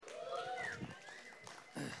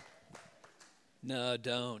No,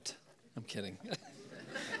 don't. I'm kidding.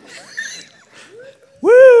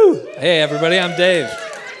 Woo! Hey, everybody, I'm Dave.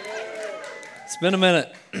 It's been a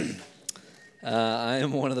minute. I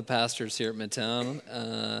am one of the pastors here at Midtown,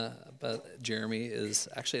 but Jeremy is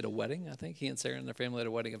actually at a wedding, I think. He and Sarah and their family at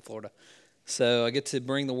a wedding in Florida. So I get to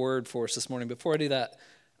bring the word for us this morning. Before I do that,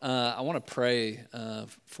 I want to pray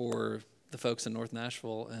for the folks in North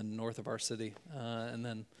Nashville and north of our city, and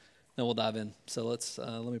then we'll dive in. So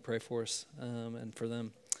let me pray for us and for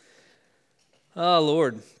them. Oh,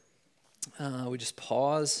 Lord, we just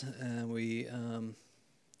pause and we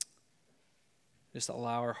just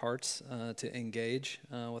allow our hearts to engage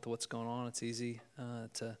with what's going on. It's easy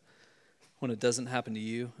when it doesn't happen to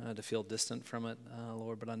you, to feel distant from it,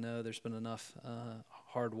 Lord. But I know there's been enough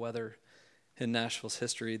hard weather in Nashville's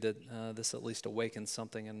history that this at least awakens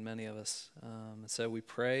something in many of us. So we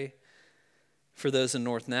pray for those in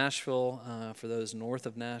North Nashville, for those north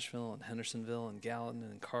of Nashville and Hendersonville and Gallatin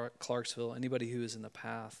and Clarksville, anybody who is in the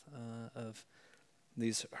path of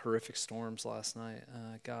these horrific storms last night.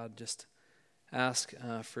 God, just ask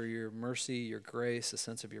for your mercy, your grace, a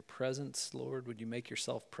sense of your presence. Lord, would you make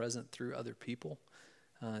yourself present through other people,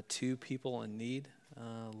 to people in need?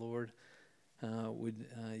 Lord, would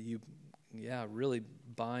you really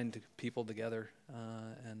bind people together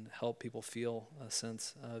and help people feel a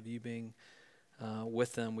sense of you being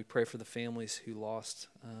with them. We pray for the families who lost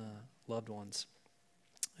loved ones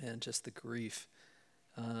and just the grief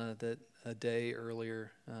that a day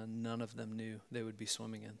earlier none of them knew they would be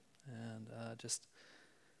swimming in. And just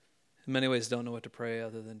in many ways don't know what to pray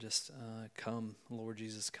other than just come, Lord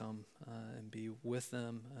Jesus, come and be with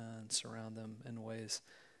them and surround them in ways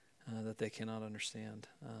that they cannot understand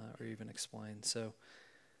or even explain. So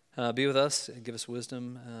be with us and give us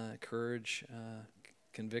wisdom, courage,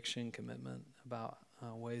 conviction, commitment about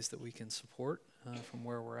ways that we can support from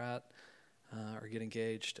where we're at or get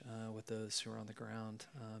engaged with those who are on the ground.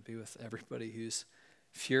 Be with everybody who's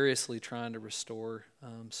furiously trying to restore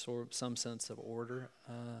some sense of order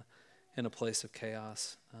in a place of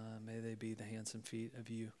chaos. May they be the hands and feet of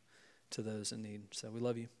you to those in need. So we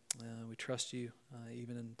love you. We trust you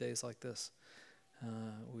even in days like this.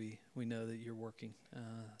 We know that you're working.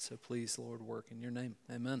 So please, Lord, work in your name.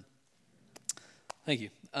 Amen. Thank you.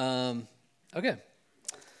 Okay.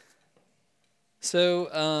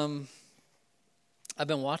 So I've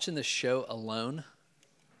been watching this show Alone.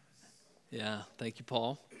 Yeah, thank you,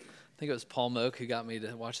 Paul. I think it was Paul Moak who got me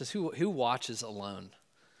to watch this. Who watches Alone?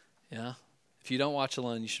 Yeah? If you don't watch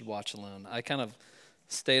Alone, you should watch Alone. I kind of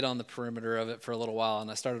stayed on the perimeter of it for a little while,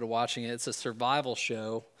 and I started watching it. It's a survival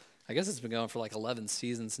show. I guess it's been going for like 11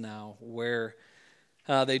 seasons now, where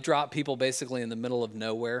they drop people basically in the middle of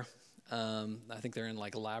nowhere. I think they're in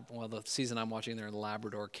like the season I'm watching, they're in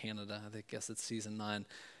Labrador, Canada. I guess it's season 9.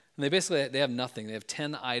 And they have nothing. They have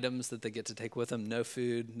 10 items that they get to take with them. No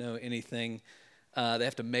food, no anything. They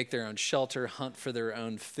have to make their own shelter, hunt for their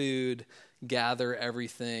own food, gather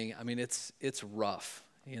everything. I mean, it's rough.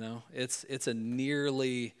 You know, it's a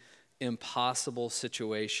nearly impossible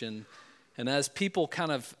situation. And as people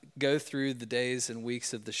kind of go through the days and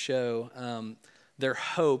weeks of the show, their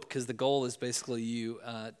hope, because the goal is basically you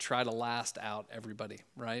try to last out everybody,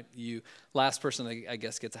 right? Last person, I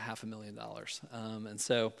guess, gets $500,000. And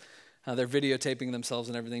so they're videotaping themselves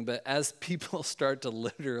and everything. But as people start to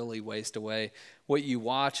literally waste away, what you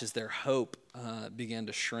watch is their hope begin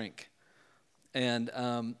to shrink. And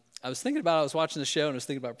I was watching the show and I was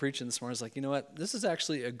thinking about preaching this morning. I was like, you know what? This is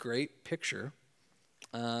actually a great picture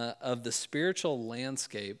of the spiritual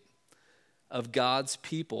landscape of God's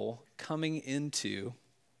people coming into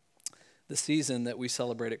the season that we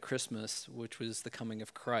celebrate at Christmas, which was the coming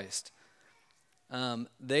of Christ.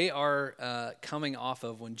 They are coming off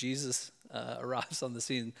of, when Jesus arrives on the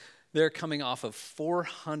scene, they're coming off of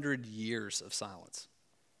 400 years of silence,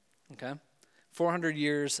 okay? 400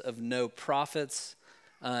 years of no prophets.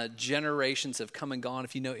 Generations have come and gone.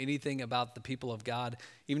 If you know anything about the people of God,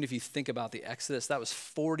 even if you think about the Exodus, that was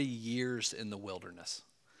 40 years in the wilderness.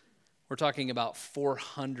 We're talking about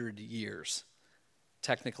 400 years,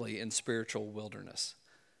 technically, in spiritual wilderness.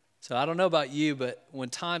 So I don't know about you, but when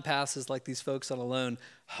time passes like these folks on Alone,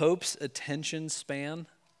 hope's attention span,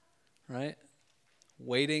 right?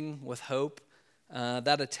 Waiting with hope,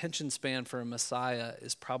 that attention span for a Messiah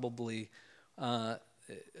is probably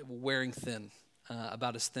wearing thin,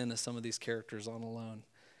 about as thin as some of these characters on Alone.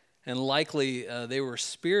 And likely they were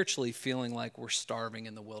spiritually feeling like we're starving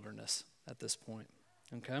in the wilderness at this point,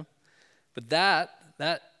 okay? But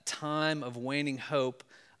that time of waning hope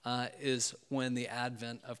is when the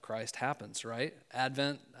advent of Christ happens, right?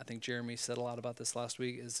 Advent, I think Jeremy said a lot about this last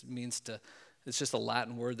week, means to It's just a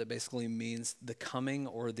Latin word that basically means the coming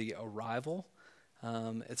or the arrival.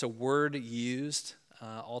 It's a word used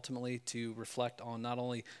ultimately to reflect on not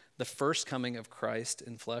only the first coming of Christ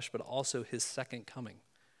in flesh, but also his second coming,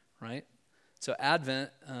 right? So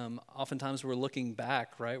Advent, oftentimes we're looking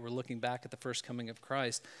back, right? We're looking back at the first coming of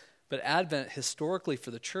Christ. But Advent, historically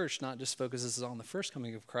for the church, not just focuses on the first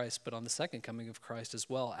coming of Christ, but on the second coming of Christ as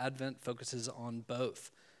well. Advent focuses on both,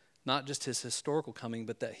 not just his historical coming,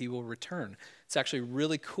 but that he will return. It's actually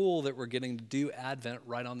really cool that we're getting to do Advent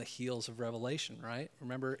right on the heels of Revelation, right?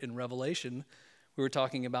 Remember in Revelation, we were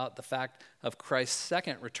talking about the fact of Christ's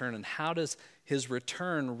second return and how does his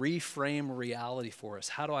return reframe reality for us?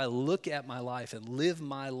 How do I look at my life and live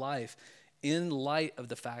my life in light of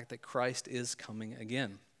the fact that Christ is coming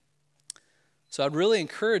again? So I'd really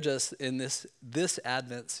encourage us in this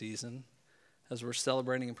Advent season, as we're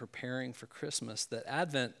celebrating and preparing for Christmas, that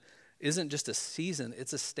Advent isn't just a season,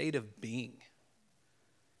 it's a state of being.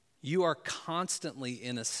 You are constantly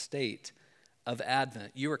in a state of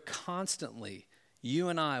Advent. You are constantly, you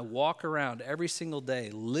and I walk around every single day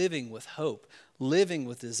living with hope, living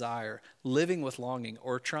with desire, living with longing,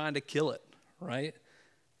 or trying to kill it, right?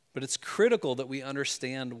 But it's critical that we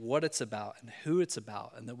understand what it's about and who it's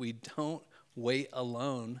about, and that we don't wait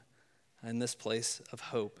alone in this place of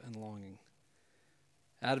hope and longing.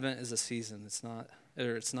 Advent is a season. It's not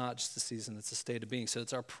just a season, it's a state of being. So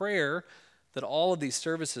it's our prayer that all of these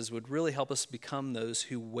services would really help us become those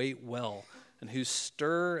who wait well and who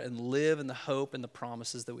stir and live in the hope and the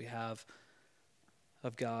promises that we have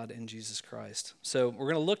of God in Jesus Christ. So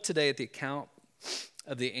we're going to look today at the account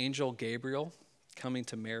of the angel Gabriel coming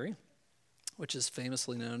to Mary, which is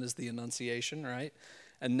famously known as the Annunciation, right?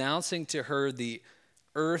 Announcing to her the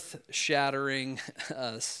earth-shattering,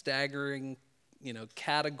 staggering,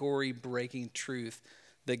 category-breaking truth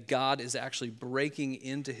that God is actually breaking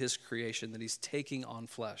into his creation, that he's taking on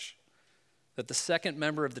flesh. That the second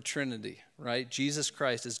member of the Trinity, right, Jesus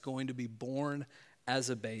Christ, is going to be born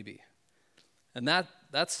as a baby. And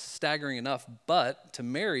that's staggering enough, but to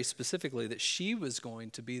Mary specifically, that she was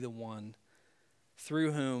going to be the one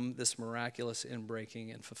through whom this miraculous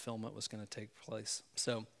inbreaking and fulfillment was going to take place.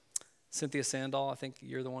 So, Cynthia Sandal, I think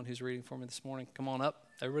you're the one who's reading for me this morning. Come on up.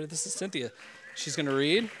 Everybody, this is Cynthia. She's going to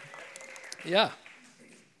read. Yeah.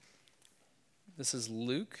 This is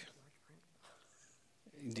Luke.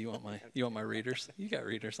 Do you want my readers? You got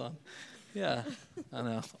readers on. Yeah, I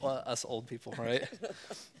know. Well, us old people, right?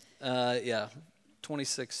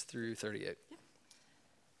 26 through 38.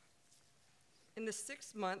 In the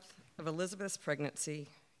 6th month of Elizabeth's pregnancy,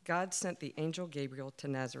 God sent the angel Gabriel to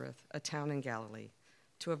Nazareth, a town in Galilee,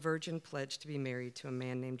 to a virgin pledged to be married to a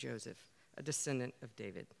man named Joseph, a descendant of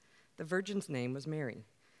David. The virgin's name was Mary.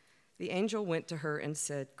 The angel went to her and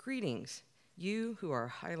said, "Greetings, you who are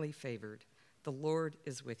highly favored. The Lord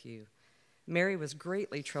is with you." Mary was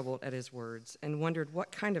greatly troubled at his words and wondered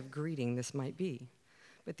what kind of greeting this might be.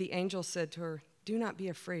 But the angel said to her, "Do not be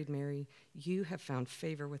afraid, Mary. You have found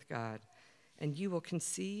favor with God. And you will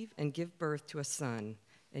conceive and give birth to a son,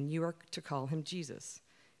 and you are to call him Jesus.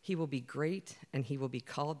 He will be great, and he will be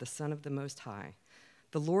called the Son of the Most High.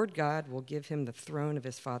 The Lord God will give him the throne of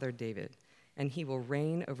his father David, and he will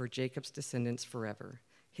reign over Jacob's descendants forever.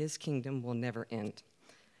 His kingdom will never end."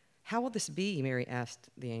 "How will this be?" Mary asked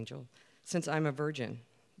the angel, "since I'm a virgin?"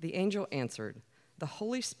 The angel answered, "The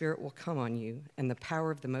Holy Spirit will come on you, and the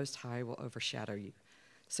power of the Most High will overshadow you.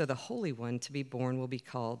 So the Holy One to be born will be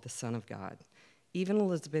called the Son of God. Even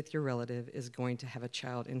Elizabeth, your relative, is going to have a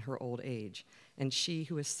child in her old age, and she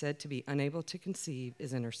who is said to be unable to conceive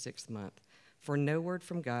is in her 6th month, for no word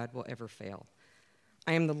from God will ever fail."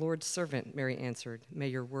 "I am the Lord's servant," Mary answered. "May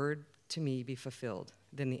your word to me be fulfilled."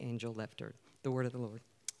 Then the angel left her. The word of the Lord.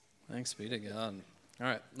 Thanks be to God. All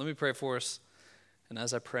right, let me pray for us. And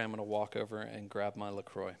as I pray, I'm going to walk over and grab my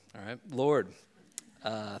LaCroix. All right, Lord,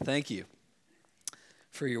 thank you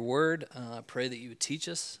for your word. I pray that you would teach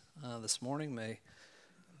us this morning. May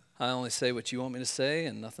I only say what you want me to say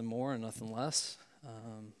and nothing more and nothing less.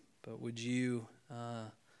 But would you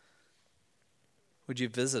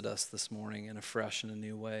visit us this morning in a fresh and a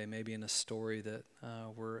new way, maybe in a story that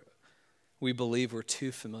we believe we're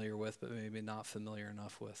too familiar with, but maybe not familiar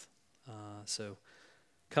enough with. So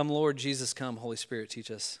come, Lord Jesus, come. Holy Spirit,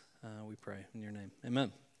 teach us, we pray in your name.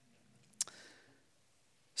 Amen.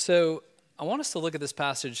 So I want us to look at this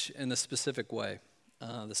passage in a specific way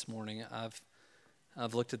this morning. I've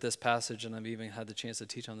looked at this passage, and I've even had the chance to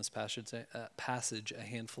teach on this passage a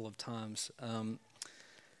handful of times.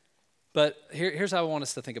 But here's how I want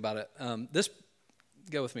us to think about it.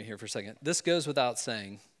 Go with me here for a second. This goes without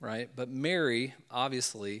saying, right? But Mary,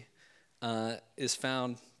 obviously, is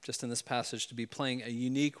found just in this passage, to be playing a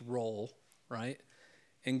unique role, right,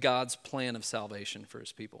 in God's plan of salvation for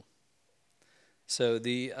his people. So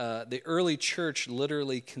the early church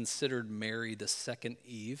literally considered Mary the second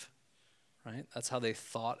Eve, right? That's how they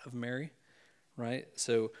thought of Mary, right?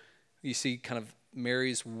 So you see kind of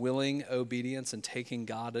Mary's willing obedience and taking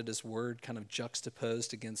God at his word kind of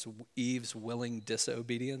juxtaposed against Eve's willing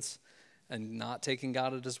disobedience and not taking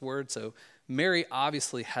God at his word. So Mary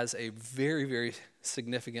obviously has a very, very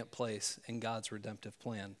significant place in God's redemptive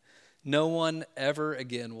plan. No one ever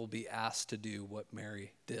again will be asked to do what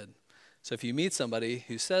Mary did. So if you meet somebody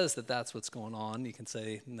who says that that's what's going on, you can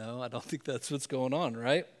say, no, I don't think that's what's going on,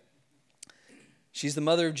 right? She's the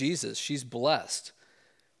mother of Jesus. She's blessed,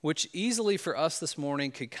 which easily for us this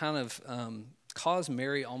morning could kind of cause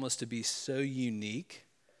Mary almost to be so unique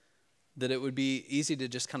that it would be easy to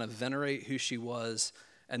just kind of venerate who she was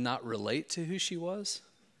and not relate to who she was,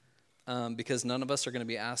 because none of us are going to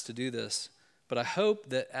be asked to do this. But I hope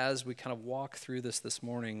that as we kind of walk through this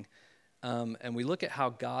morning, and we look at how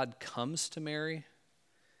God comes to Mary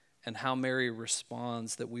and how Mary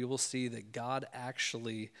responds, that we will see that God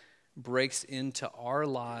actually breaks into our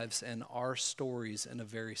lives and our stories in a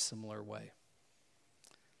very similar way.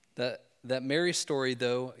 That Mary's story,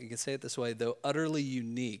 though, you can say it this way, though utterly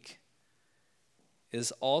unique,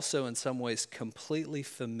 is also in some ways completely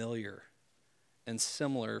familiar and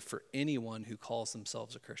similar for anyone who calls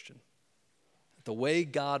themselves a Christian. The way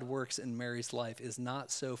God works in Mary's life is not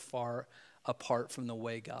so far apart from the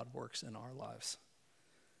way God works in our lives.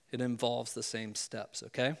 It involves the same steps,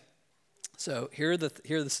 okay? So here are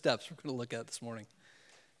the steps we're going to look at this morning.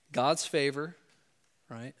 God's favor,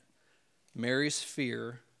 right? Mary's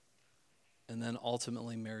fear, and then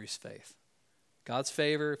ultimately Mary's faith. God's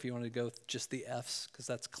favor, if you want to go with just the F's, because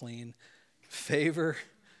that's clean. Favor,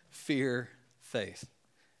 fear, faith.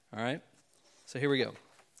 All right? So here we go.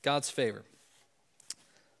 God's favor.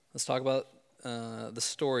 Let's talk about the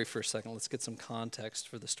story for a second. Let's get some context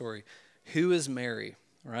for the story. Who is Mary,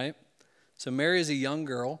 right? So Mary is a young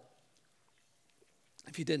girl.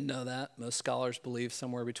 If you didn't know that, most scholars believe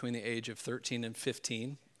somewhere between the age of 13 and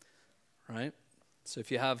 15, right? So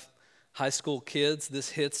if you have high school kids, this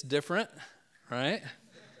hits different, right?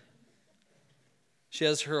 She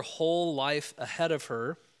has her whole life ahead of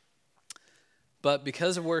her, but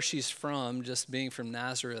because of where she's from, just being from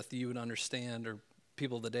Nazareth, you would understand, or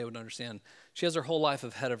people of the day would understand, she has her whole life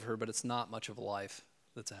ahead of her, but it's not much of a life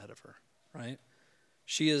that's ahead of her, right?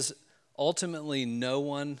 She is ultimately no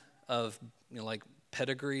one of, like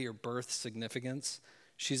pedigree or birth significance.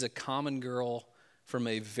 She's a common girl from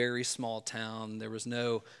a very small town. There was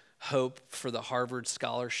no hope for the Harvard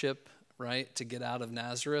scholarship, right, to get out of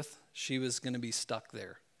Nazareth. She was going to be stuck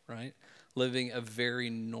there, right, living a very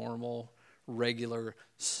normal, regular,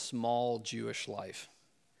 small Jewish life.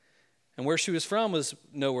 And where she was from was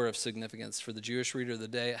nowhere of significance. For the Jewish reader of the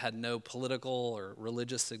day, it had no political or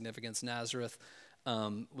religious significance. Nazareth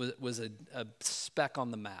was a speck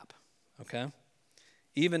on the map, okay?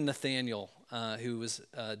 Even Nathanael, who was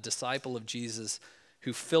a disciple of Jesus,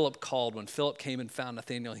 who Philip called, when Philip came and found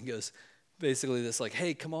Nathanael, he goes, basically this like,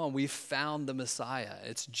 hey, come on, we found the Messiah.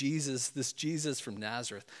 It's Jesus, this Jesus from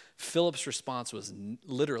Nazareth. Philip's response was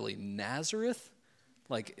literally, Nazareth?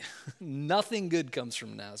 Like, nothing good comes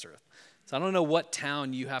from Nazareth. So I don't know what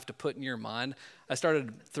town you have to put in your mind. I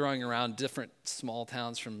started throwing around different small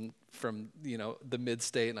towns from the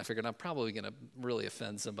mid-state, and I figured I'm probably going to really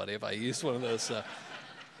offend somebody if I use one of those,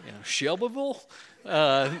 Shelbyville?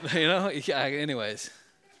 Yeah, anyways,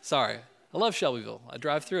 sorry. I love Shelbyville. I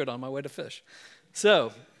drive through it on my way to fish.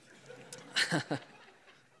 So,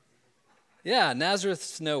 yeah,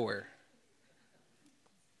 Nazareth's nowhere.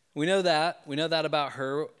 We know that. We know that about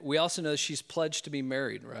her. We also know she's pledged to be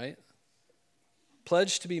married, right?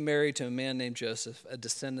 Pledged to be married to a man named Joseph, a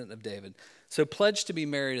descendant of David. So pledged to be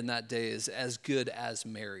married in that day is as good as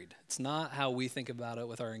married. It's not how we think about it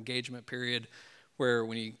with our engagement period, where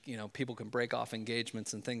when people can break off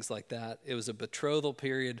engagements and things like that. It was a betrothal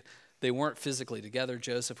period. They weren't physically together.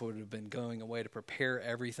 Joseph would have been going away to prepare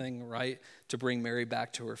everything, right, to bring Mary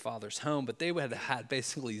back to her father's home. But they would have had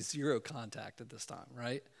basically zero contact at this time,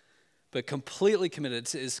 right? But completely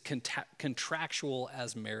committed. Is contractual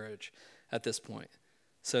as marriage at this point.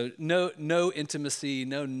 So no intimacy,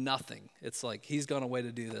 no nothing. It's like he's gone away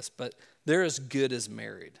to do this, but they're as good as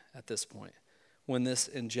married at this point when this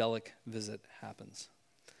angelic visit happens.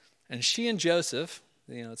 And she and Joseph,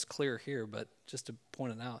 it's clear here, but just to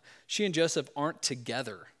point it out, she and Joseph aren't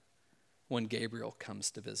together when Gabriel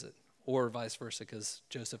comes to visit, or vice versa, because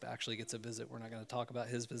Joseph actually gets a visit. We're not going to talk about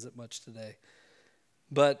his visit much today.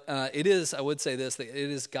 But it is, I would say this, that it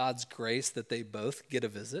is God's grace that they both get a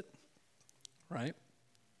visit, right?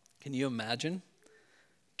 Can you imagine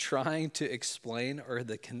trying to explain or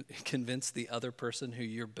convince the other person who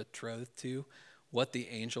you're betrothed to what the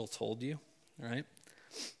angel told you, right?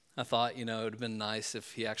 I thought, it would have been nice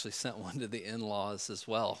if he actually sent one to the in-laws as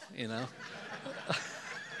well,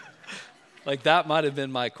 Like that might have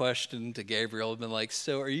been my question to Gabriel. I've been like,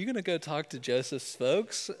 so are you going to go talk to Joseph's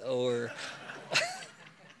folks or...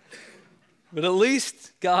 But at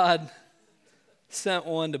least God sent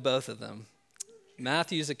one to both of them.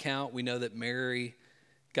 Matthew's account, we know that Mary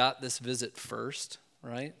got this visit first,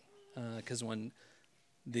 right? Because when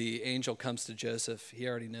the angel comes to Joseph, he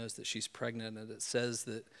already knows that she's pregnant, and it says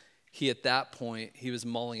that at that point, he was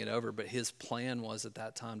mulling it over, but his plan was at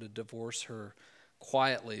that time to divorce her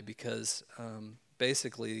quietly because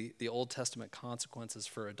basically the Old Testament consequences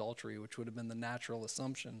for adultery, which would have been the natural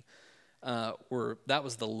assumption, that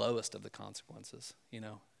was the lowest of the consequences.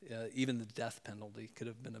 Even the death penalty could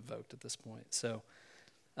have been invoked at this point. So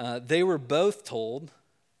they were both told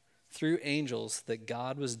through angels that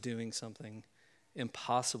God was doing something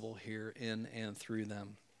impossible here in and through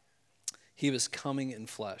them. He was coming in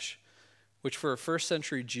flesh, which for a first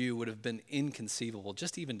century Jew would have been inconceivable.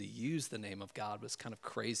 Just even to use the name of God was kind of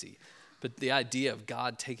crazy. But the idea of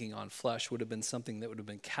God taking on flesh would have been something that would have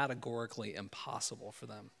been categorically impossible for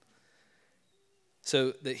them.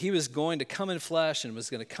 So that he was going to come in flesh and was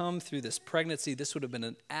going to come through this pregnancy, this would have been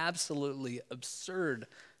an absolutely absurd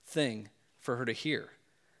thing for her to hear.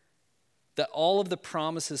 That all of the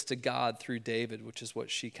promises to God through David, which is what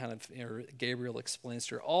Gabriel explains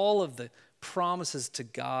to her, all of the promises to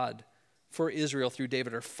God for Israel through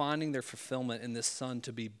David are finding their fulfillment in this son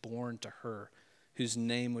to be born to her, whose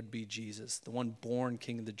name would be Jesus, the one born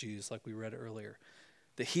King of the Jews, like we read earlier.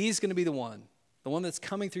 That he's going to be the one that's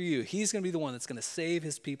coming through you. He's going to be the one that's going to save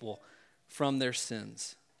his people from their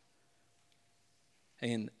sins.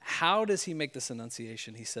 And how does he make this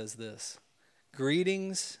enunciation? He says this: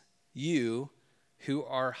 greetings, you who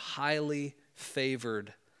are highly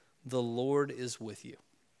favored. The Lord is with you.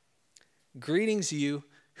 Greetings, you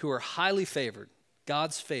who are highly favored.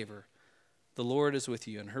 God's favor. The Lord is with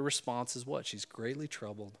you. And her response is what? She's greatly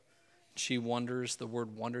troubled. She wonders. The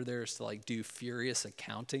word wonder there is to do furious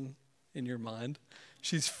accounting in your mind.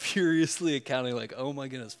 She's furiously accounting oh my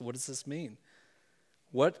goodness, what does this mean?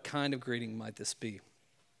 What kind of greeting might this be?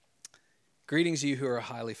 Greetings, you who are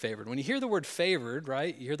highly favored. When you hear the word favored,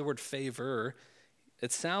 right, you hear the word favor,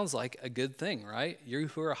 it sounds like a good thing, right? You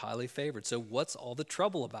who are highly favored. So what's all the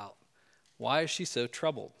trouble about? Why is she so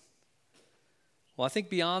troubled? Well, I think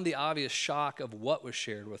beyond the obvious shock of what was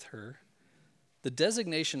shared with her, the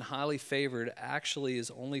designation highly favored actually is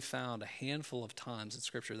only found a handful of times in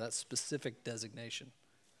Scripture, that specific designation.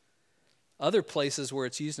 Other places where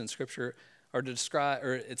it's used in Scripture are to describe,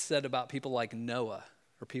 or it's said about people like Noah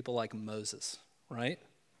or people like Moses, right?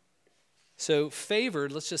 So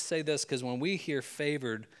favored, let's just say this, because when we hear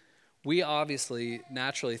favored, we obviously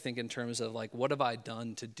naturally think in terms of what have I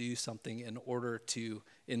done to do something in order to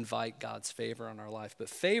invite God's favor on our life? But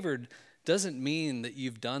favored doesn't mean that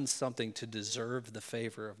you've done something to deserve the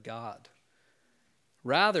favor of God.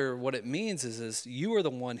 Rather, what it means is you are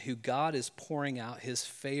the one who God is pouring out his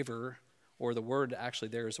favor, or the word actually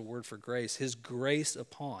there is a word for grace, his grace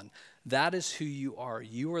upon. That is who you are.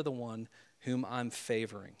 You are the one whom I'm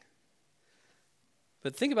favoring.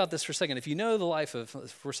 But think about this for a second. If you know the life of,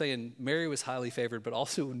 if we're saying Mary was highly favored, but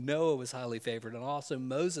also Noah was highly favored, and also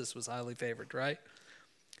Moses was highly favored, right?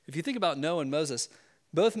 If you think about Noah and Moses,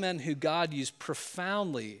 both men who God used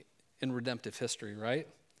profoundly in redemptive history, right?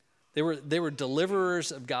 They were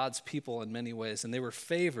deliverers of God's people in many ways, and they were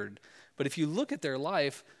favored. But if you look at their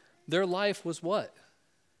life was what?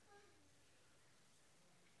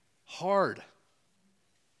 Hard,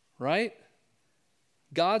 right?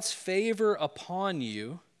 God's favor upon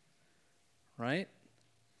you, right,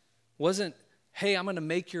 wasn't, hey, I'm going to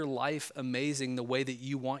make your life amazing the way that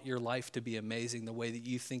you want your life to be amazing, the way that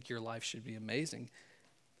you think your life should be amazing.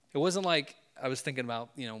 It wasn't like, I was thinking about,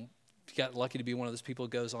 you got lucky to be one of those people who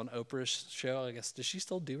goes on Oprah's show. I guess, does she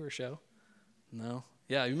still do her show? No?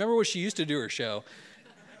 Yeah, you remember when she used to do her show?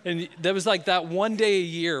 And there was that one day a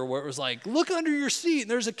year where it was look under your seat and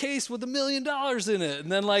there's a case with $1 million in it.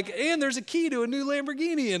 And then and there's a key to a new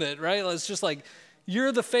Lamborghini in it, right? It's just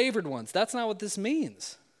you're the favored ones. That's not what this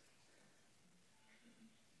means.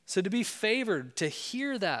 So to be favored, to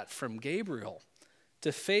hear that from Gabriel,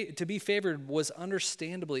 to be favored was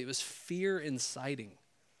understandably, it was fear inciting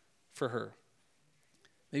for her.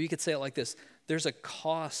 Maybe you could say it like this: there's a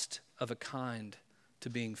cost of a kind to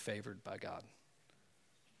being favored by God.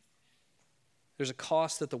 There's a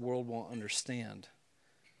cost that the world won't understand.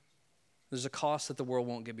 There's a cost that the world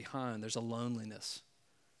won't get behind. There's a loneliness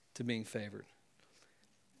to being favored.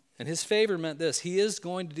 And his favor meant this. He is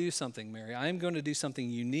going to do something, Mary. I am going to do something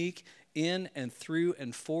unique in and through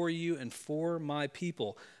and for you and for my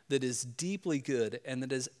people that is deeply good and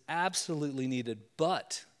that is absolutely needed.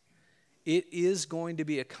 But it is going to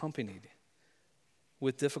be accompanied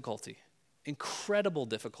with difficulty, incredible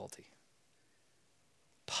difficulty,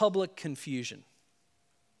 public confusion,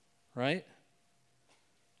 right?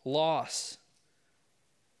 Loss,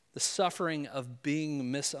 the suffering of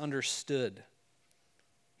being misunderstood.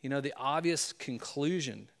 You know, the obvious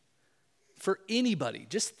conclusion for anybody,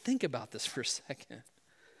 just think about this for a second.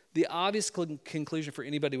 The obvious conclusion for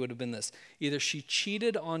anybody would have been this. Either she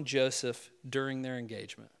cheated on Joseph during their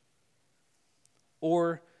engagement,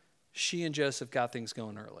 or she and Joseph got things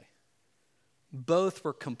going early. Both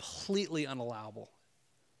were completely unallowable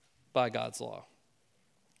by God's law,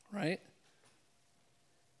 right?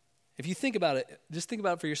 If you think about it, just think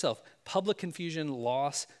about it for yourself. Public confusion,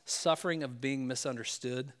 loss, suffering of being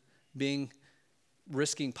misunderstood,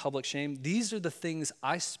 risking public shame. These are the things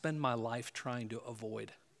I spend my life trying to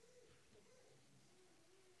avoid.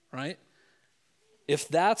 Right? If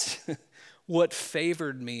that's what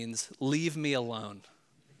favored means, leave me alone.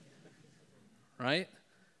 Right?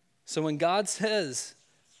 So when God says,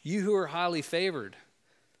 you who are highly favored,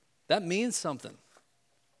 that means something.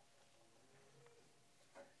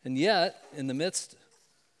 And yet, in the midst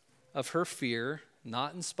of her fear,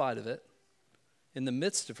 not in spite of it, in the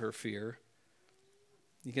midst of her fear,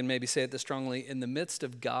 you can maybe say it this strongly, in the midst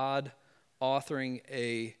of God authoring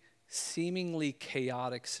a seemingly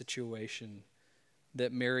chaotic situation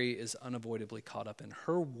that Mary is unavoidably caught up in.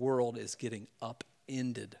 Her world is getting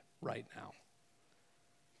upended right now.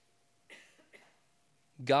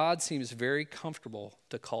 God seems very comfortable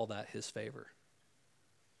to call that his favor.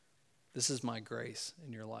 This is my grace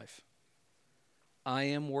in your life. I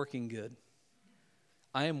am working good.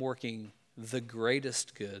 I am working the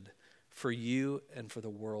greatest good for you and for the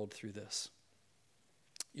world through this.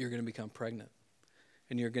 You're going to become pregnant,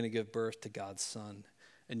 and you're going to give birth to God's son,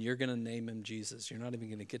 and you're going to name him Jesus. You're not even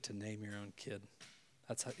going to get to name your own kid.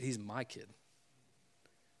 He's my kid,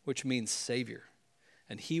 which means Savior.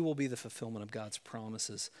 And he will be the fulfillment of God's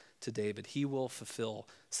promises to David. He will fulfill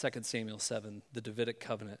 2 Samuel 7, the Davidic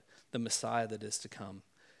covenant, the Messiah that is to come.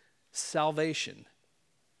 Salvation,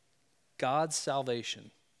 God's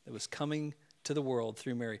salvation that was coming to the world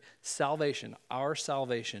through Mary. Salvation, our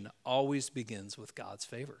salvation, always begins with God's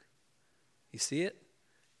favor. You see it?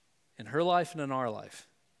 In her life and in our life.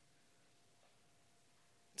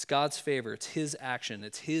 It's God's favor. It's his action.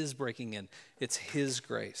 It's his breaking in. It's his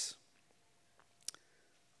grace.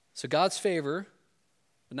 So God's favor,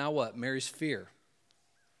 but now what? Mary's fear.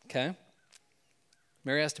 Okay?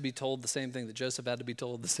 Mary has to be told the same thing that Joseph had to be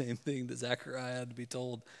told, the same thing that Zechariah had to be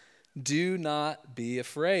told. Do not be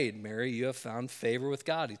afraid, Mary. You have found favor with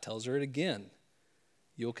God. He tells her it again.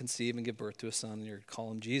 You will conceive and give birth to a son, and you're to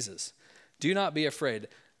call him Jesus. Do not be afraid.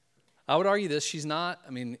 I would argue this. She's not,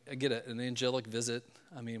 I get it, an angelic visit.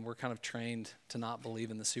 We're kind of trained to not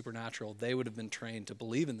believe in the supernatural. They would have been trained to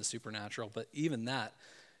believe in the supernatural, but even that,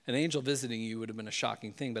 an angel visiting you would have been a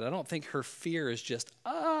shocking thing. But I don't think her fear is just,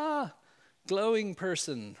 glowing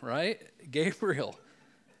person, right? Gabriel.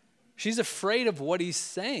 She's afraid of what he's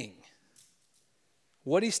saying,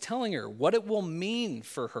 what he's telling her, what it will mean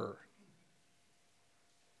for her.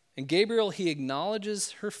 And Gabriel, he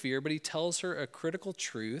acknowledges her fear, but he tells her a critical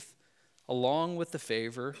truth along with the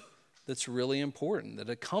favor that's really important, that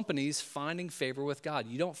accompanies finding favor with God.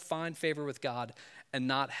 You don't find favor with God and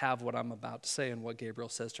not have what I'm about to say and what Gabriel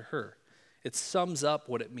says to her. It sums up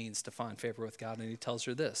what it means to find favor with God, and he tells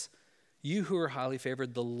her this: you who are highly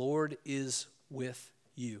favored, the Lord is with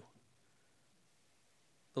you.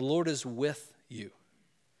 The Lord is with you.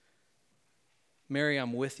 Mary,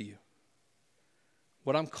 I'm with you.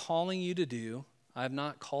 What I'm calling you to do, I have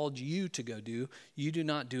not called you to go do. You do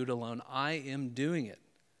not do it alone. I am doing it.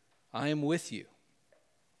 I am with you.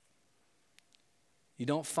 You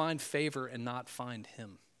don't find favor and not find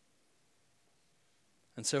him.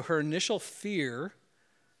 And so her initial fear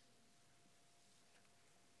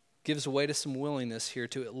gives way to some willingness here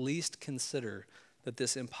to at least consider that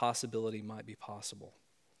this impossibility might be possible.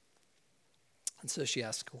 And so she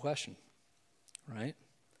asks a question, right?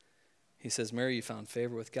 He says, Mary, you found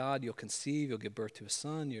favor with God. You'll conceive. You'll give birth to a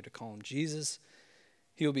son. You're to call him Jesus.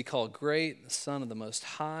 He will be called great, the Son of the Most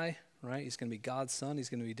High, right? He's going to be God's son. He's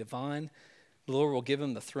going to be divine. The Lord will give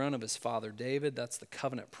him the throne of his father David. That's the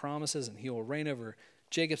covenant promises. And he will reign over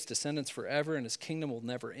Jacob's descendants forever, and his kingdom will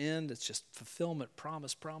never end. It's just fulfillment,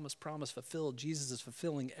 promise, promise, promise, fulfilled. Jesus is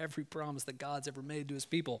fulfilling every promise that God's ever made to his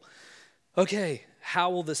people. Okay, how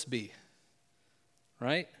will this be?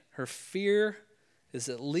 Right? Her fear is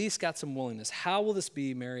at least got some willingness. How will this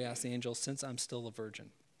be, Mary asked the angel, since I'm still a virgin?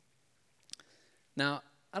 Now,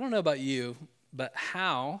 I don't know about you, but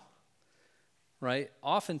how, right,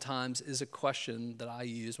 oftentimes is a question that I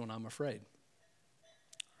use when I'm afraid,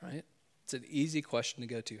 right? It's an easy question to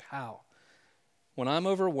go to. How? When I'm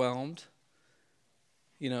overwhelmed,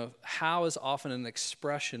 how is often an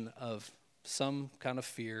expression of some kind of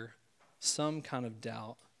fear, some kind of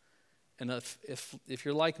doubt. And if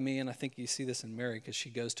you're like me, and I think you see this in Mary because she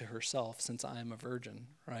goes to herself, since I am a virgin,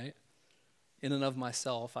 right? In and of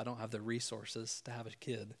myself, I don't have the resources to have a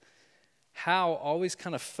kid. How always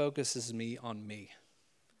kind of focuses me on me,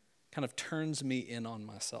 kind of turns me in on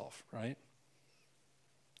myself, right?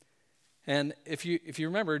 And if you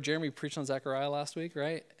remember, Jeremy preached on Zechariah last week,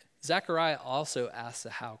 right? Zechariah also asks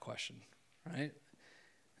a how question, right?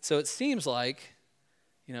 So it seems like,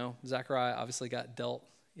 Zechariah obviously got dealt,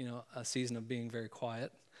 a season of being very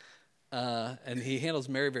quiet, and he handles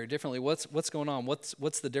Mary very differently. What's going on?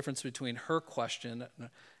 What's the difference between her question,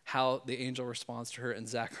 how the angel responds to her, and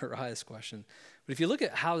Zechariah's question? But if you look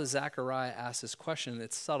at how Zechariah asks this question,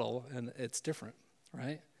 it's subtle and it's different,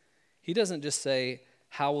 right? He doesn't just say,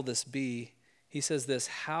 how will this be? He says this,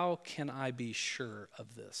 how can I be sure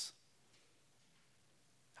of this?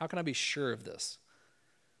 How can I be sure of this?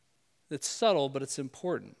 It's subtle, but it's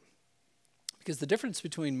important. Because the difference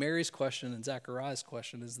between Mary's question and Zechariah's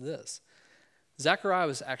question is this. Zechariah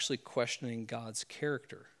was actually questioning God's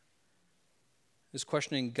character. He was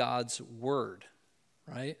questioning God's word,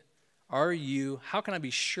 right? How can I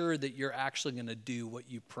be sure that you're actually going to do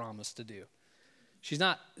what you promised to do?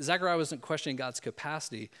 Zechariah wasn't questioning God's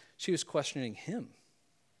capacity. She was questioning him,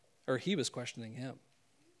 or he was questioning him.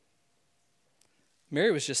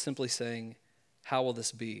 Mary was just simply saying, how will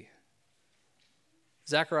this be?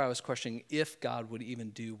 Zechariah was questioning if God would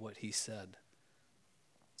even do what he said.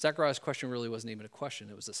 Zechariah's question really wasn't even a question,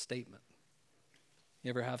 it was a statement. You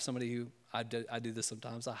ever have somebody who, I do this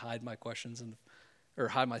sometimes, I hide my questions or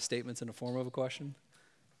hide my statements in the form of a question?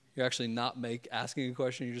 You're actually not asking a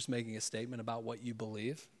question, you're just making a statement about what you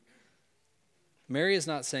believe. Mary is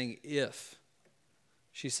not saying if,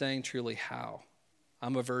 she's saying truly how.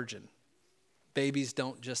 I'm a virgin. Babies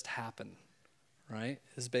don't just happen, right?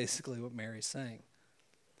 Is basically what Mary's saying.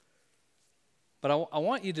 But I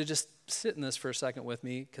want you to just sit in this for a second with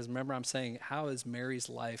me, because remember I'm saying, how is Mary's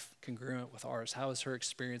life congruent with ours? How is her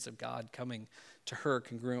experience of God coming to her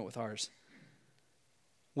congruent with ours?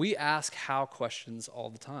 We ask how questions all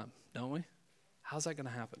the time, don't we? How's that going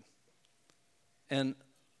to happen? And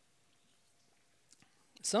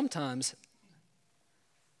sometimes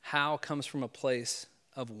how comes from a place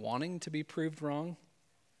of wanting to be proved wrong.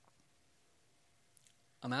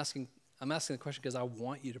 I'm asking the question because I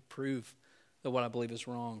want you to prove that what I believe is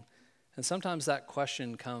wrong. And sometimes that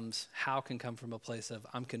question can come from a place of,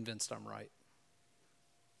 I'm convinced I'm right.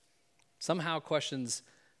 Somehow questions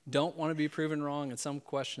don't want to be proven wrong,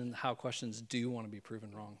 and how questions do want to be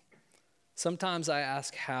proven wrong. Sometimes I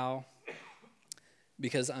ask how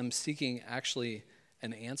because I'm seeking actually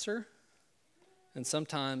an answer, and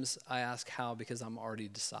sometimes I ask how because I'm already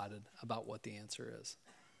decided about what the answer is.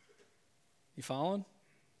 You following?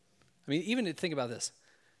 I mean, even think about this.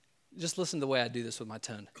 Just listen to the way I do this with my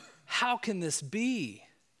tone. How can this be?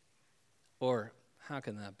 Or how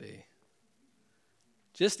can that be?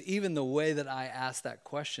 Just even the way that I ask that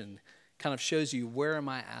question kind of shows you where am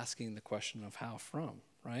I asking the question of how from,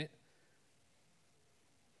 right?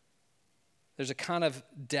 There's a kind of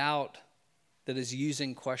doubt that is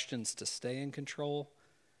using questions to stay in control,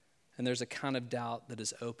 and there's a kind of doubt that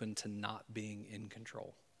is open to not being in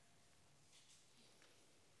control.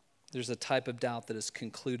 There's a type of doubt that is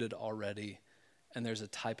concluded already, and there's a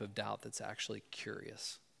type of doubt that's actually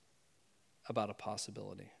curious about a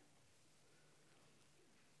possibility.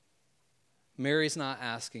 Mary's not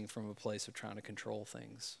asking from a place of trying to control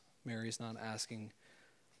things. Mary's not asking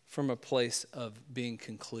from a place of being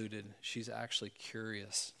concluded. She's actually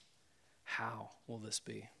curious. How will this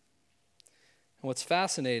be? And what's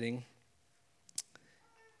fascinating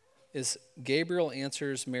is Gabriel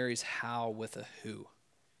answers Mary's how with a who.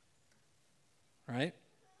 Right?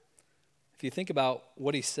 If you think about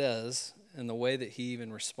what he says and the way that he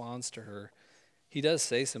even responds to her, he does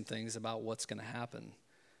say some things about what's going to happen.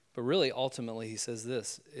 But really, ultimately, he says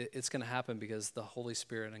this, it's going to happen because the Holy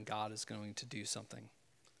Spirit and God is going to do something.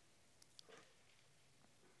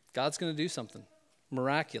 God's going to do something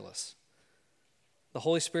miraculous. The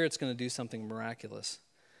Holy Spirit's going to do something miraculous.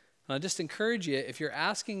 And I just encourage you, if you're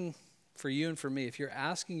asking for you and for me, if you're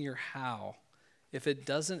asking your how, if it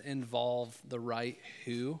doesn't involve the right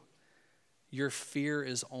who, your fear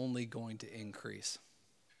is only going to increase.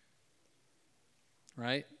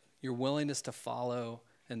 Right? Your willingness to follow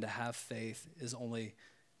and to have faith is only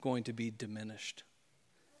going to be diminished.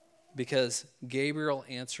 Because Gabriel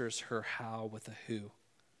answers her how with a who.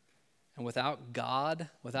 And without God,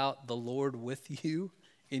 without the Lord with you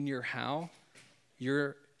in your how,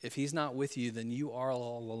 if he's not with you, then you are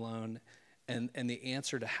all alone. And the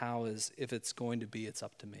answer to how is, if it's going to be, it's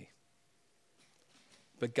up to me.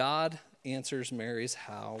 But God answers Mary's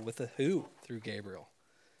how with a who through Gabriel.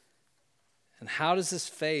 And how does this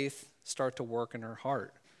faith start to work in her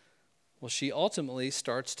heart? Well, she ultimately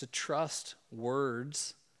starts to trust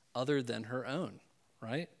words other than her own,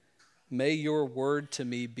 right? May your word to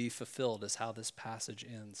me be fulfilled is how this passage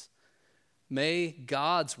ends. May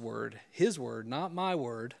God's word, his word, not my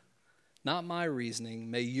word, not my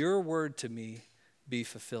reasoning, may your word to me be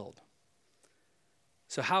fulfilled.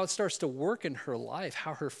 So how it starts to work in her life,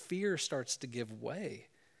 how her fear starts to give way,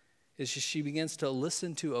 is she begins to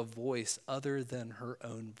listen to a voice other than her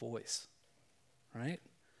own voice, right?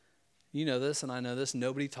 You know this, and I know this.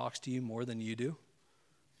 Nobody talks to you more than you do,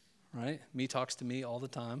 right? Me talks to me all the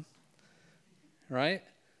time, right?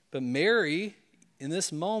 But Mary, in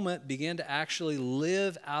this moment, began to actually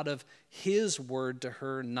live out of his word to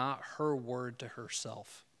her, not her word to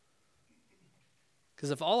herself. Because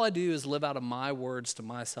if all I do is live out of my words to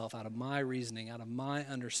myself, out of my reasoning, out of my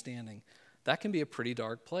understanding, that can be a pretty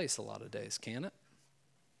dark place a lot of days, can't it?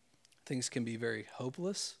 Things can be very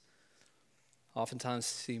hopeless, oftentimes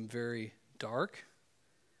seem very dark,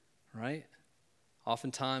 right?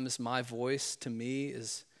 Oftentimes my voice to me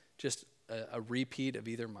is just a repeat of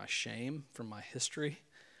either my shame from my history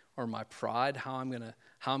or my pride, how I'm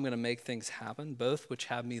gonna make things happen, both which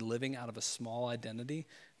have me living out of a small identity.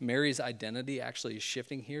 Mary's identity actually is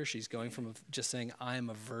shifting here. She's going from just saying, I am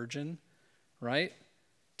a virgin, right,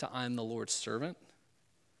 to I'm the Lord's servant.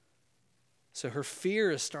 So her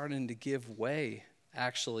fear is starting to give way,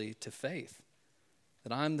 actually, to faith.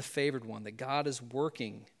 That I'm the favored one, that God is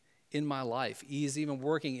working in my life. He is even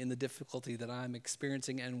working in the difficulty that I'm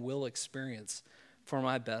experiencing and will experience for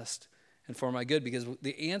my best and for my good. Because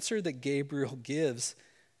the answer that Gabriel gives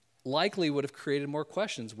likely would have created more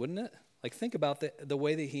questions, wouldn't it? Like, think about the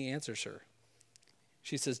way that he answers her.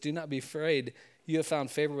 She says, do not be afraid. You have found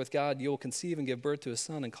favor with God. You will conceive and give birth to a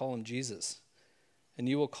son and call him Jesus. And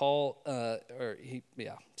you will call, I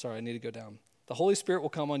need to go down. The Holy Spirit will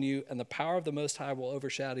come on you, and the power of the Most High will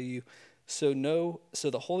overshadow you. So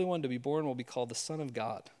the Holy One to be born will be called the Son of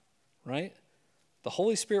God, right? The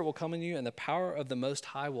Holy Spirit will come on you, and the power of the Most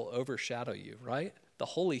High will overshadow you, right? The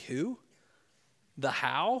holy who? The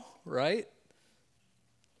how, right?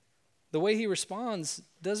 The way he responds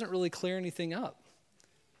doesn't really clear anything up.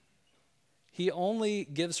 He only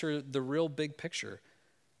gives her the real big picture.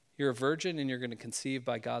 You're a virgin and you're going to conceive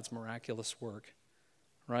by God's miraculous work,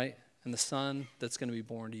 right? And the son that's going to be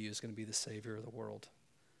born to you is going to be the Savior of the world.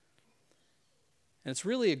 And it's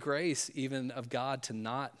really a grace even of God to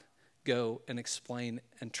not go and explain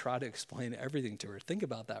and try to explain everything to her. Think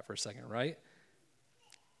about that for a second, right?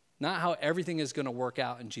 Not how everything is going to work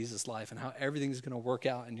out in Jesus' life and how everything is going to work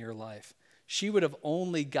out in your life. She would have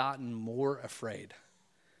only gotten more afraid,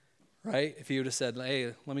 right? If he would have said,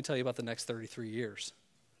 hey, let me tell you about the next 33 years.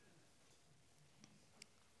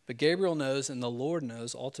 But Gabriel knows, and the Lord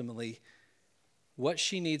knows ultimately, what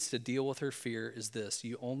she needs to deal with her fear is this.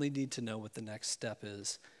 You only need to know what the next step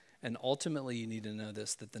is. And ultimately, you need to know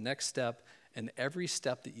this, that the next step and every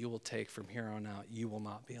step that you will take from here on out, you will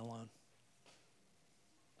not be alone.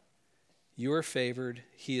 You are favored.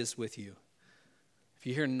 He is with you. If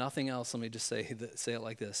you hear nothing else, let me just say it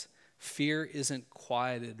like this. Fear isn't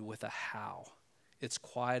quieted with a how. It's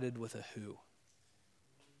quieted with a who.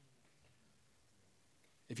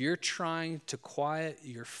 If you're trying to quiet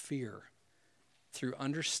your fear through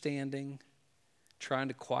understanding, trying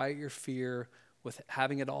to quiet your fear with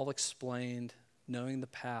having it all explained, knowing the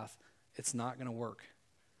path, it's not going to work.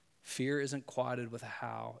 Fear isn't quieted with a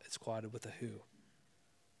how, it's quieted with a who.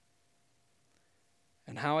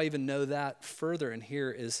 And how I even know that further in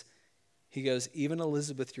here is, he goes, even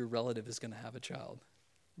Elizabeth, your relative, is going to have a child.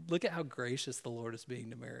 Look at how gracious the Lord is being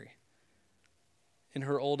to Mary. In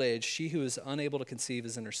her old age, she who is unable to conceive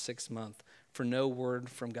is in her 6th month, for no word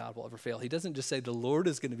from God will ever fail. He doesn't just say the Lord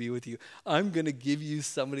is going to be with you. I'm going to give you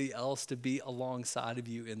somebody else to be alongside of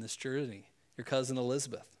you in this journey, your cousin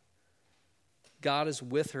Elizabeth. God is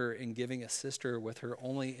with her in giving a sister with her,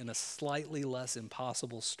 only in a slightly less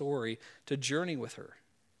impossible story to journey with her.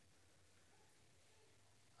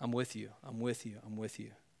 I'm with you, I'm with you, I'm with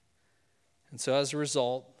you. And so as a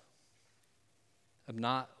result of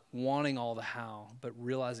not wanting all the how, but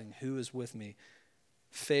realizing who is with me,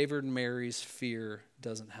 favored Mary's fear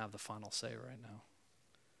doesn't have the final say right now.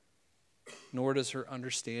 Nor does her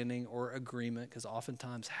understanding or agreement, because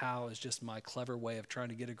oftentimes how is just my clever way of trying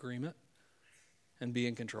to get agreement and be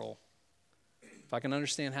in control. If I can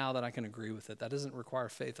understand how, then I can agree with it. That doesn't require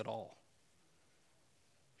faith at all.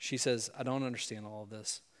 She says, I don't understand all of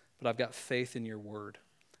this, but I've got faith in your word.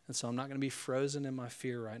 And so I'm not going to be frozen in my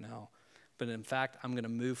fear right now. But in fact, I'm going to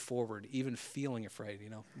move forward, even feeling afraid. You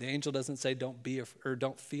know, the angel doesn't say don't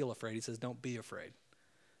feel afraid. He says don't be afraid.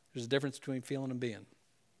 There's a difference between feeling and being.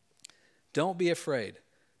 Don't be afraid.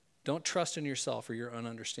 Don't trust in yourself or your own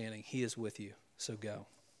understanding. He is with you, so go.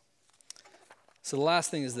 So the last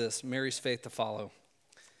thing is this, Mary's faith to follow.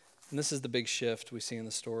 And this is the big shift we see in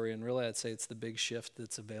the story, and really I'd say it's the big shift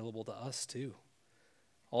that's available to us too.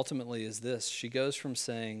 Ultimately is this, she goes from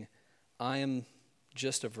saying, I am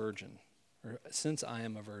just a virgin, or since I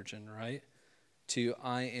am a virgin, right, to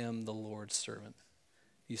I am the Lord's servant.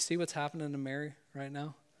 You see what's happening to Mary right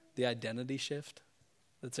now? The identity shift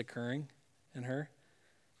that's occurring in her.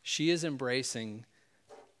 She is embracing,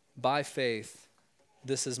 by faith,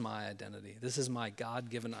 this is my identity. This is my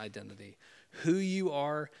God-given identity. Who you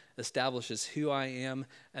are establishes who I am,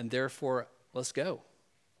 and therefore, let's go.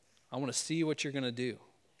 I want to see what you're going to do,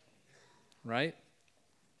 right?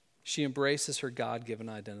 She embraces her God-given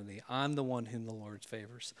identity. I'm the one whom the Lord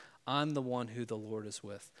favors. I'm the one who the Lord is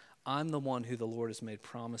with. I'm the one who the Lord has made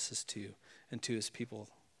promises to and to his people.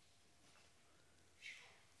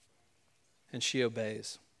 And she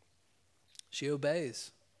obeys. She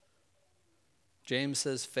obeys. James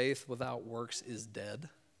says faith without works is dead.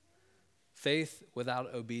 Faith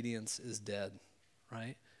without obedience is dead,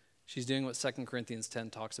 right? She's doing what 2 Corinthians 10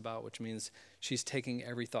 talks about, which means she's taking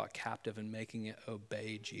every thought captive and making it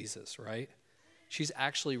obey Jesus, right? She's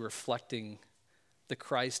actually reflecting the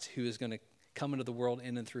Christ who is going to come into the world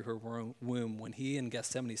in and through her womb when he in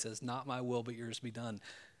Gethsemane says, not my will, but yours be done.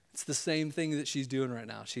 It's the same thing that she's doing right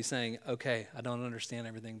now. She's saying, okay, I don't understand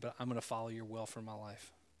everything, but I'm going to follow your will for my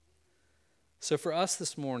life. So for us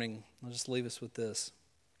this morning, I'll just leave us with this.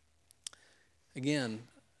 Again,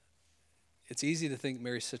 it's easy to think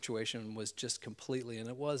Mary's situation was just completely, and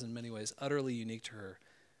it was in many ways, utterly unique to her.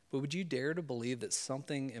 But would you dare to believe that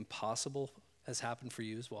something impossible has happened for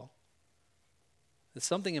you as well? That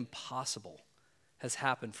something impossible has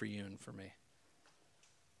happened for you and for me.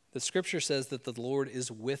 The scripture says that the Lord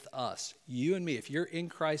is with us, you and me. If you're in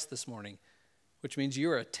Christ this morning, which means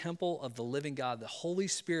you're a temple of the living God, the Holy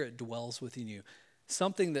Spirit dwells within you.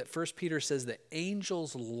 Something that 1 Peter says that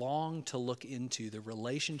angels long to look into, the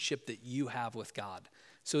relationship that you have with God.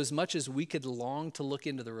 So as much as we could long to look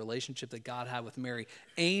into the relationship that God had with Mary,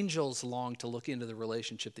 angels long to look into the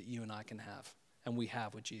relationship that you and I can have, and we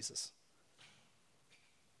have with Jesus.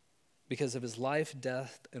 Because of his life,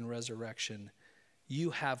 death, and resurrection,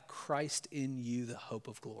 you have Christ in you, the hope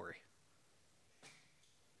of glory.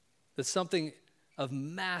 That something of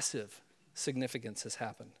massive significance has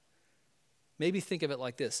happened. Maybe think of it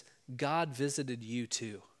like this. God visited you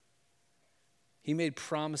too. He made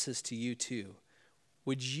promises to you too.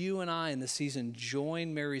 Would you and I in this season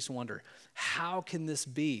join Mary's wonder? How can this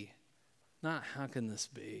be? Not how can this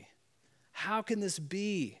be? How can this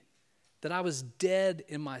be that I was dead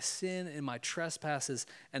in my sin and my trespasses,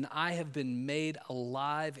 and I have been made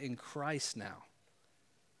alive in Christ now?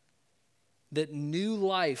 That new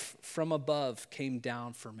life from above came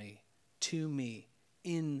down for me, to me,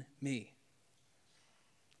 in me.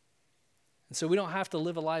 And so we don't have to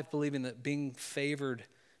live a life believing that being favored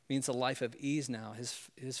means a life of ease now.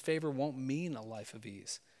 His favor won't mean a life of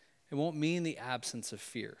ease. It won't mean the absence of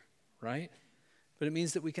fear, right? But it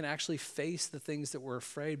means that we can actually face the things that we're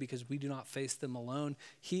afraid because we do not face them alone.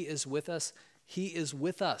 He is with us. He is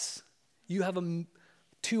with us. You have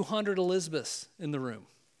 200 Elizabeths in the room.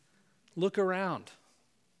 Look around.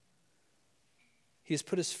 He has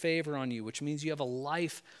put his favor on you, which means you have a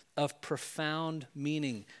life of profound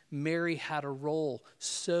meaning. Mary had a role.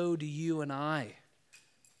 So do you and I.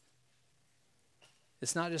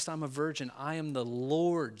 It's not just I'm a virgin. I am the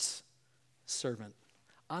Lord's servant.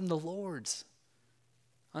 I'm the Lord's.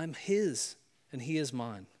 I'm his, and he is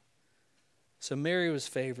mine. So Mary was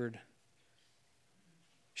favored.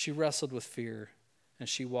 She wrestled with fear, and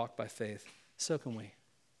she walked by faith. So can we.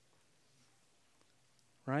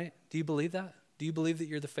 Right? Do you believe that? Do you believe that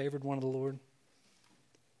you're the favored one of the Lord?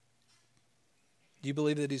 Do you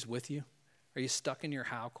believe that he's with you? Are you stuck in your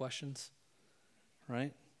how questions?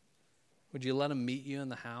 Right? Would you let him meet you in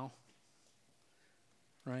the how?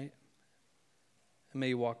 Right? And may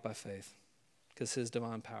you walk by faith, because his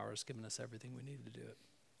divine power has given us everything we need to do it.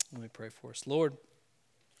 Let me pray for us. Lord,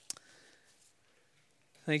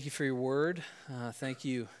 thank you for your word. Thank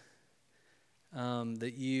you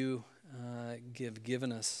that you have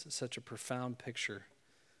given us such a profound picture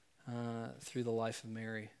through the life of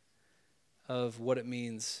Mary of what it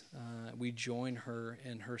means. We join her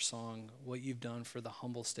in her song, what you've done for the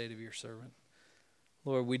humble state of your servant.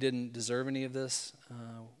 Lord, we didn't deserve any of this.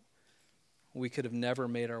 We could have never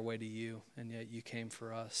made our way to you, and yet you came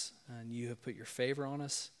for us, and you have put your favor on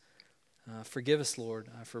us. Forgive us, Lord,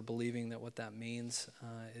 for believing that what that means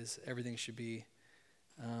is everything should be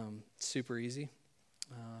super easy.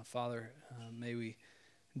 Father, may we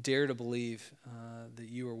dare to believe that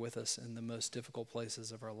you are with us in the most difficult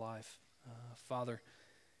places of our life. Father,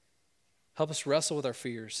 help us wrestle with our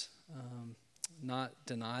fears, not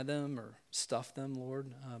deny them or stuff them,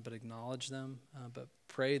 Lord, but acknowledge them. But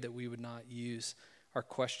pray that we would not use our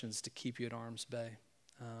questions to keep you at arm's bay,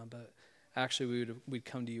 but actually we'd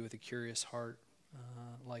come to you with a curious heart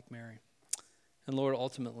like Mary. And Lord,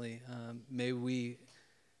 ultimately, may we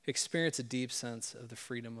experience a deep sense of the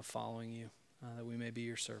freedom of following you, that we may be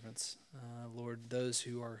your servants. Lord, those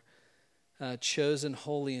who are chosen,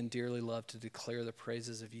 holy, and dearly loved to declare the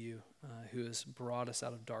praises of you, who has brought us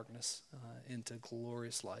out of darkness into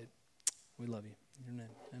glorious light. We love you. In your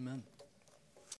name, amen.